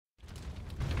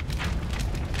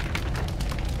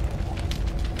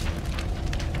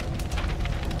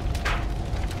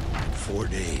4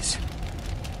 days,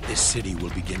 this city will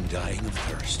begin dying of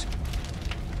thirst.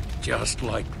 Just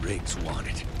like Riggs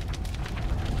wanted.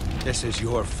 This is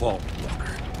your fault,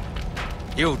 Walker.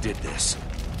 You did this,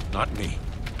 not me.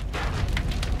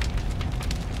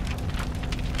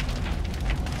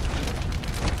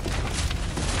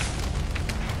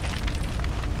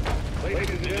 Ladies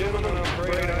and gentlemen, I'm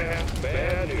afraid I have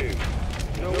bad news.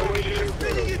 No way you're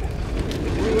pretty.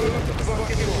 Blew up the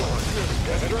fucking water.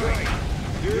 That's right.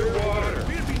 Your water.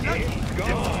 It's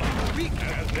gone.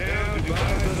 As now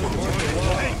divided among the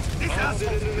law. This house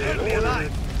is barely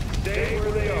alive. Stay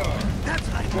where they are. That's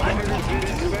like Water's been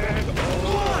expanded all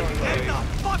on, around, get buddy. the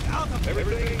fuck out of here.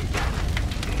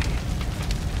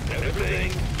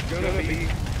 Everything's gonna be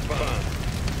fine.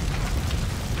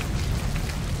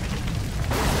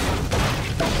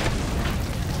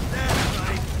 That's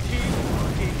right. Keep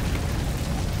working.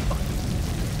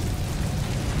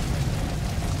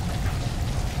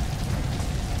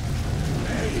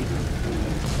 Hey,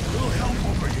 little help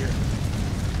over here.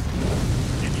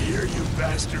 Can you hear you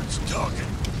bastards talking?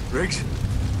 Riggs?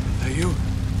 Are you?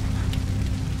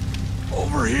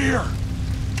 Over here!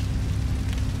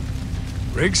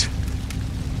 Riggs?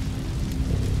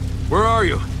 Where are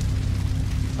you?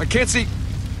 I can't see...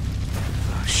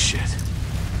 Oh, shit.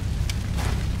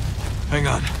 Hang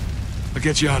on. I'll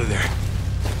get you out of there.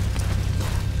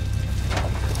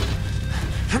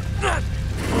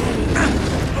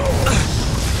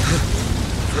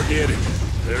 Forget it.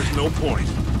 There's no point.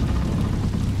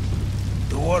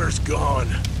 The water's gone.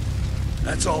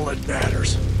 That's all that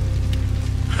matters.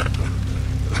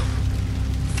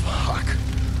 Fuck.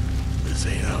 This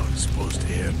ain't how it's supposed to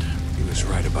end. He was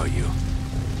right about you.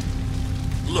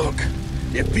 Look,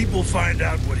 if people find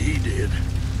out what he did,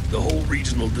 the whole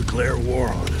region will declare war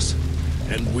on us.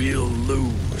 And we'll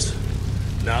lose.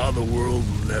 Now the world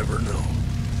will never know.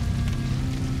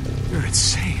 You're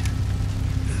insane.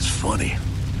 It's funny.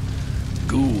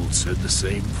 Gould said the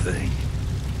same thing.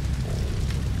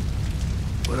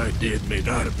 What I did may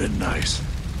not have been nice,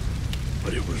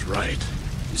 but it was right.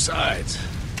 Besides,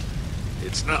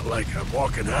 it's not like I'm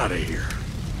walking out of here.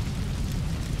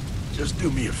 Just do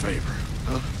me a favor,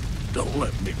 huh? Don't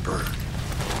let me burn.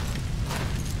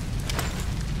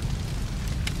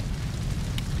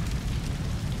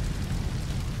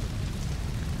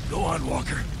 Go on,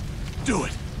 Walker. Do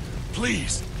it.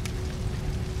 Please.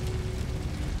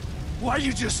 Why are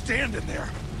you just standing there?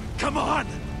 Come on!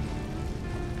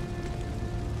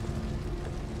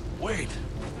 Wait.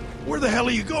 Where the hell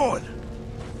are you going?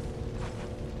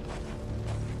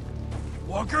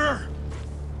 Walker!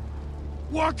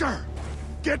 Walker!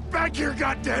 Get back here,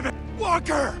 goddammit!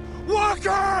 Walker!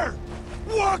 Walker!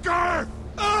 Walker!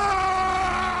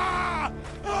 Ah!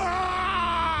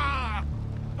 Ah!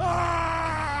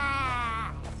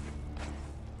 Ah!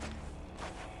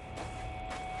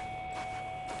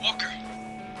 Walker!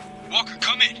 Walker,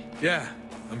 come in! Yeah,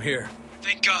 I'm here.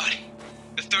 Thank God.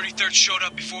 The 33rd showed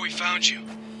up before we found you.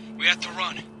 We had to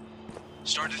run.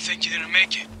 Started to think you didn't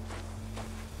make it.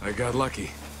 I got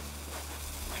lucky.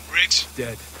 And Riggs?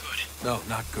 Dead. Good. No,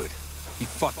 not good. He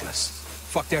fucked us.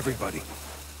 Fucked everybody.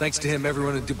 Thanks to him,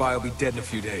 everyone in Dubai will be dead in a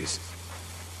few days.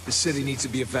 The city needs to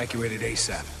be evacuated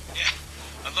ASAP. Yeah,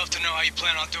 I'd love to know how you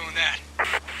plan on doing that.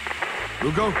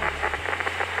 Lugo?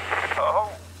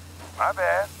 Oh, my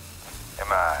bad.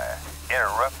 Am I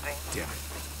interrupting? Damn it.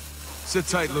 Sit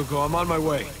tight, Lugo. I'm on my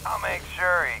way. I'll make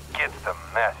sure he gets the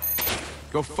message.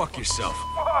 Go fuck yourself.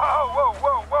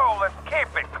 Whoa, let's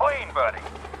keep it clean, buddy.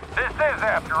 This is,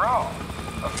 after all,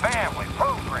 a family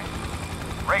program.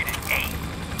 Rated E.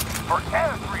 For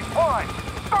everyone.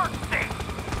 Thirsty.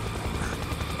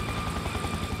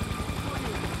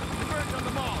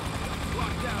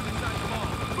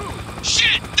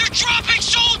 Shit! They're dropping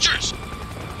soldiers!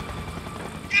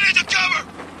 Get into cover!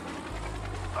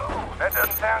 Oh, that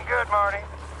doesn't sound good, Marty.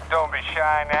 Don't be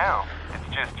shy now. It's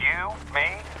just you,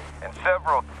 me, and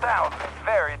several thousand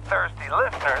very thirsty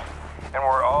listeners, and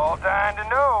we're all dying to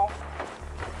know.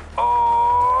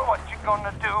 Oh, what you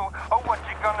gonna do? Oh, what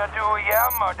you gonna do? Yeah,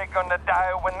 Marty gonna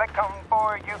die when they come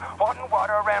for you. Wanting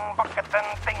water and buckets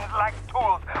and things like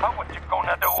tools. Oh, what you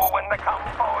gonna do when they come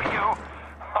for you?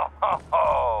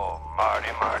 Oh, Marty.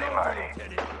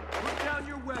 Put down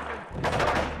your weapon.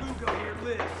 Sergeant Lugo here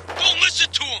lives. Don't listen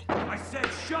to him! I said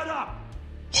shut up!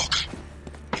 Walker,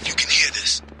 if you can hear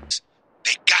this,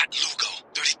 they got Lugo.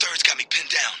 33rd's got me pinned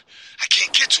down. I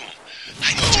can't get to him.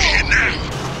 I need you here now.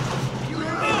 You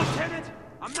heard me, Lieutenant?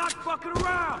 I'm not fucking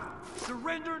around!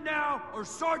 Surrender now, or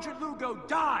Sergeant Lugo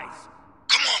dies!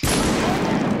 Come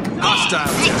on. Hostile.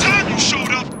 What time you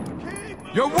showed up?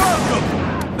 You're welcome!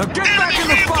 Now get back in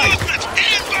the fight!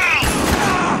 Inbound!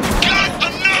 God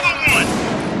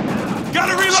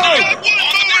Gotta reload! Got one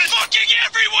moving! They're fucking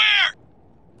everywhere!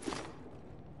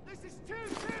 This is 2-2!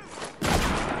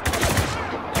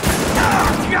 Ah,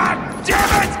 God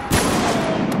damn it!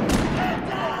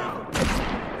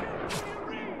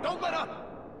 Don't let up!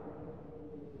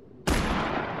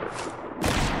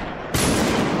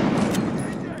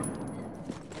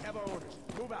 We have our orders.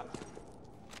 Move out.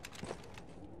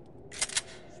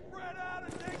 Spread out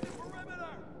and take the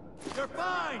perimeter! You're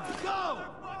fine! Go!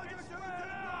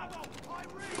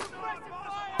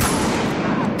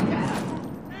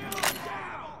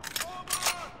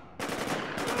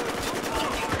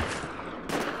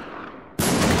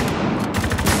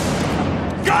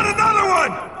 Got another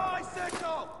one! My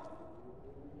signal!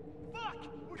 Fuck!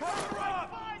 Cover up!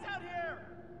 Spies out here!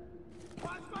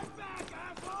 Watch my back,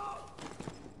 asshole!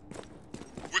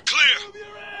 We're clear.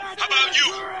 How about you?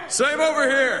 Same over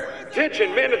here.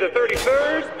 Attention, men of the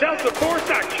 33rd. Delta Force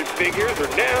action figures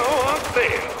are now on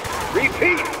sale.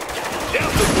 Repeat,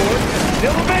 Delta Force is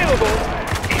still available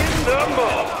in the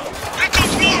mall. Here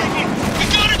comes more of them! We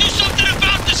gotta do something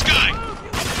about this guy!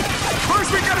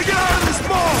 First, we gotta get out of this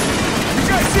mall! You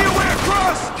guys see a way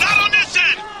across? Not on this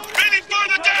end! Maybe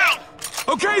further down!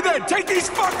 Okay then, take these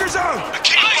fuckers out! I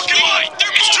can't fucking wait!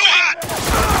 It's too hot!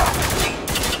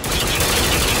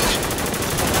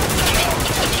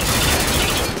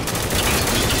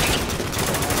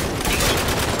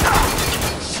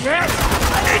 Shit!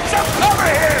 I need some cover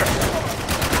here!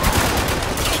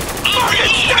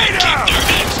 Fucking stay down! Keep their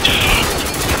heads down!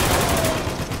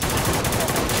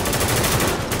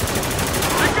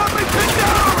 They got me pinned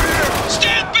down over here!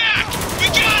 Stand back! We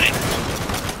got it!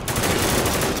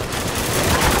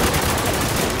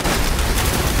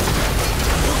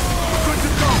 Good to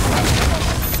go!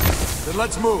 Then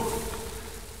let's move.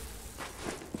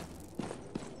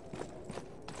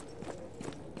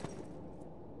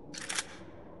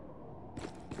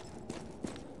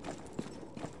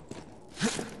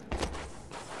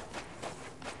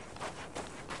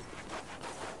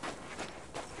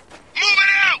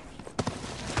 Moving out!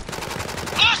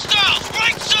 Hostiles!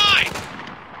 Right side!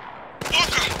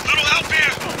 Walker, little help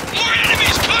here! More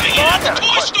enemies coming in at the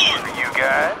toy store! For you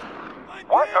guys,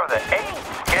 what are the 8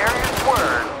 scariest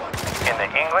words in the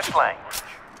English language?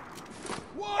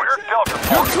 We're Delta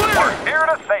Force. We're here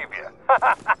to save you. I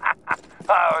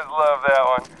always love that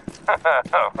one.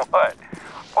 What?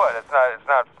 What? It's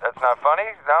not funny?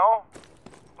 No?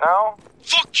 No?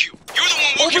 Fuck you! You're the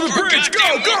one working Over the for a bridge! Go,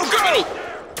 goddamn go, war go! criminal!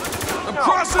 I'm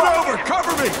crossing over!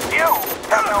 Cover me! You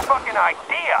have no fucking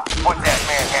idea what that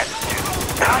man had to do.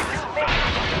 I just think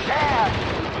Dad,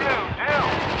 do.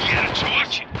 He had a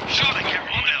torch. Shot at him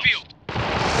on the field.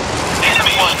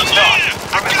 Enemy on the miner!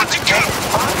 I got to go!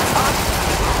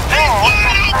 Hey,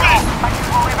 wide open!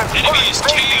 Enemy is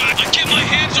KI. I get my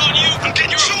hands on you, I'm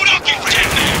getting chewed up, you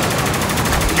dead man!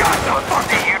 Got the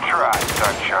fucking... You try,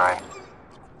 sunshine.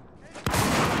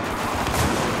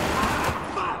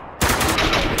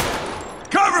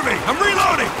 Cover me! I'm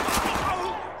reloading!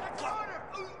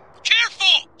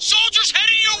 Careful! Soldiers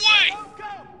heading your way! Go!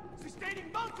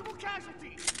 Sustaining multiple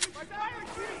casualties! My fire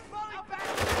team! Falling back!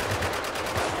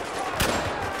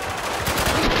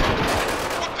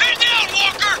 We're pinned down,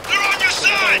 Walker! They're on your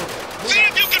side! See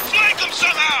if you can flank them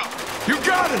somehow! You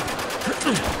got it!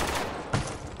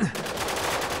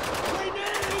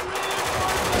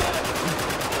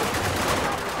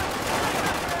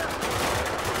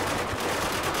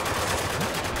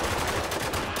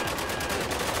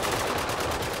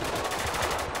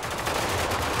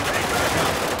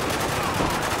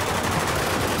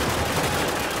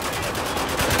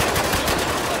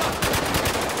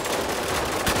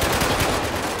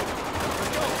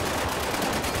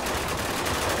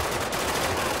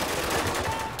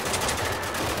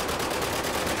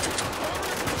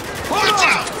 Watch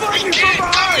out! We can't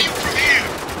cover you from here!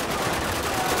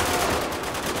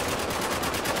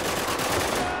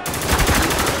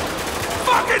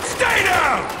 Fucking stay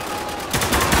down!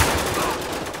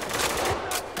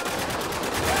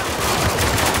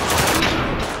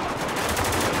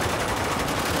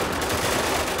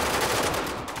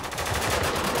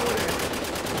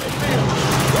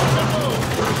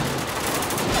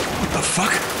 What the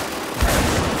fuck?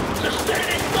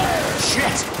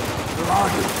 Shit! Where are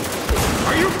you?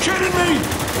 Are you kidding me?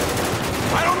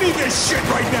 I don't need this shit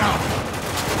right now!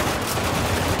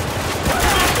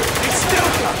 They still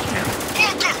got him!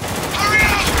 Walker! Hurry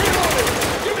up!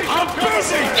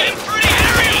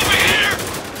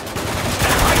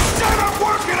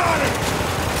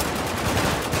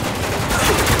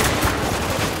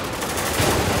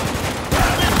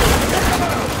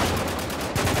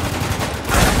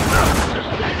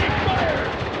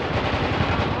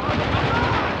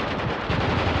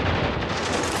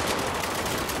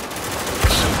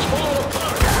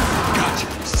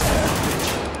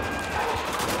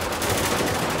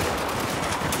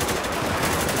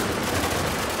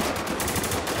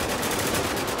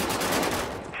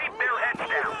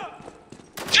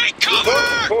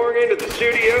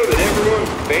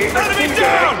 These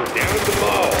guys are down at the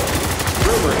mall.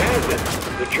 Rumor has it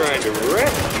they're trying to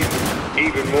rescue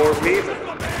even more people.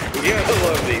 You gotta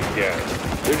love these guys.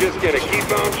 They're just gonna keep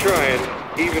on trying,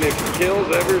 even if it kills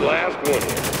every last one of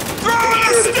them. Throw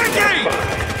the sticky!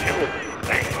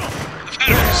 I've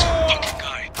had this fucking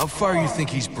guy. How far you think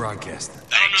he's broadcasting?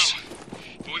 I don't know.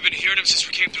 But we've been hearing him since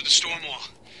we came through the storm wall.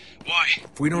 Why?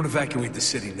 If we don't evacuate the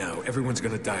city now, everyone's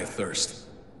gonna die of thirst.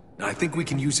 Now, I think we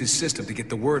can use his system to get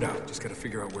the word out. Just gotta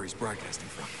figure out where he's broadcasting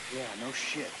from. Yeah, no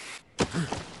shit.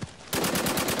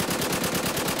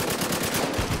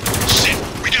 Shit,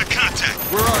 we got contact.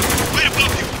 Where are you? Right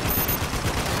above you.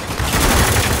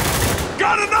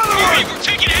 Got another Hurry, one! we're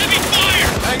taking heavy fire!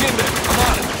 Hang in there. I'm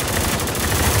on it.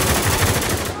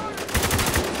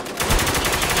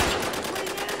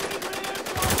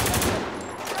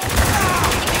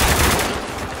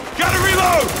 Gotta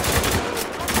reload!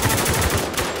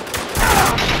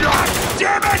 God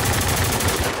damn it!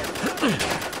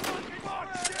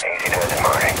 Easy does it,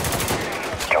 Marty.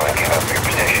 Don't give up your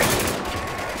position.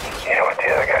 You don't want the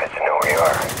other guys to know where you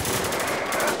are.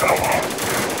 I mean,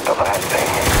 the last thing,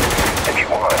 if you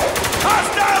want.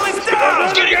 Hostile is down!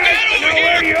 It's getting bad over Know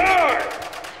where you here! are!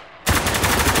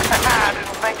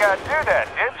 Didn't think I'd do that,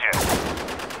 did you?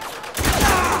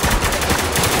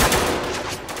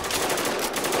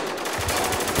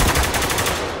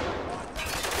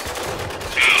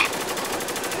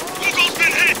 Hugo's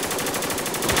been hit!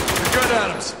 You're good,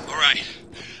 Adams. All right,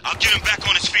 I'll get him back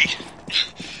on his feet.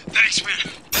 Thanks, man.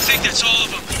 I think that's all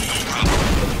of them. No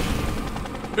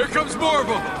problem. Here comes more of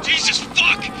them. Jesus,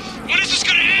 fuck! When is this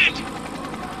gonna end?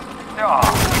 Oh,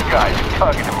 you guys are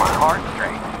tugging at my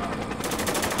heartstrings.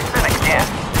 Then again,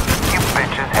 you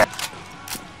bitches have...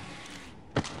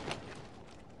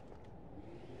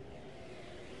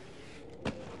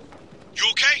 You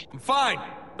okay? I'm fine.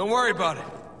 Don't worry about it.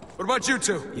 What about you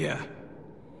two? Yeah.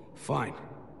 Fine.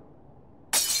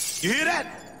 You hear that?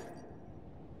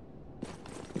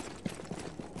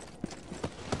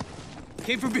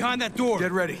 Came from behind that door.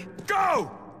 Get ready.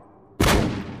 Go!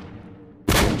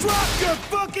 Drop your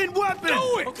fucking weapon!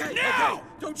 Do it! Okay, now! okay.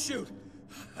 Don't shoot.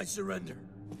 I surrender.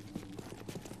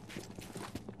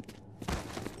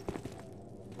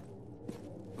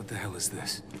 What the hell is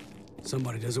this?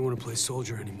 Somebody doesn't want to play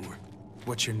soldier anymore.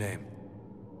 What's your name?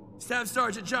 Staff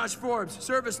Sergeant Josh Forbes,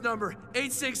 service number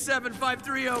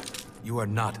 867530. You are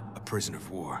not a prisoner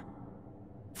of war.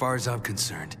 Far as I'm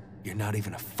concerned, you're not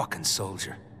even a fucking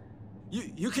soldier.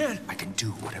 You can't... I can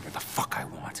do whatever the fuck I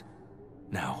want.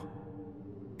 Now,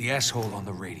 the asshole on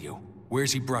the radio,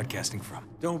 where's he broadcasting from?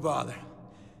 Don't bother.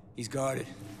 He's guarded.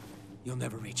 You'll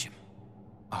never reach him.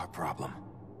 Our problem,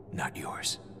 not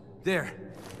yours. There.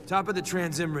 Top of the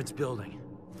Transimmerance building.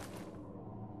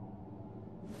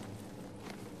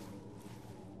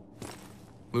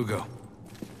 Lugo,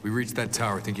 we reached that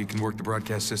tower. Think you can work the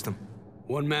broadcast system?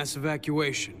 One mass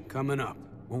evacuation coming up.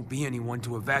 Won't be anyone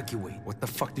to evacuate. What the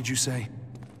fuck did you say?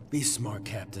 Be smart,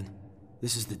 Captain.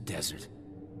 This is the desert.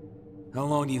 How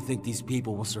long do you think these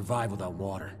people will survive without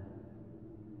water?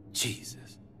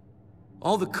 Jesus.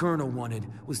 All the Colonel wanted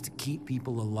was to keep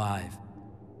people alive.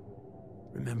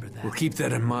 Remember that. We'll keep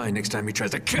that in mind next time he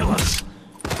tries to kill us.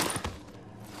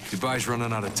 Dubai's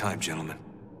running out of time, gentlemen.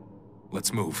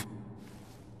 Let's move.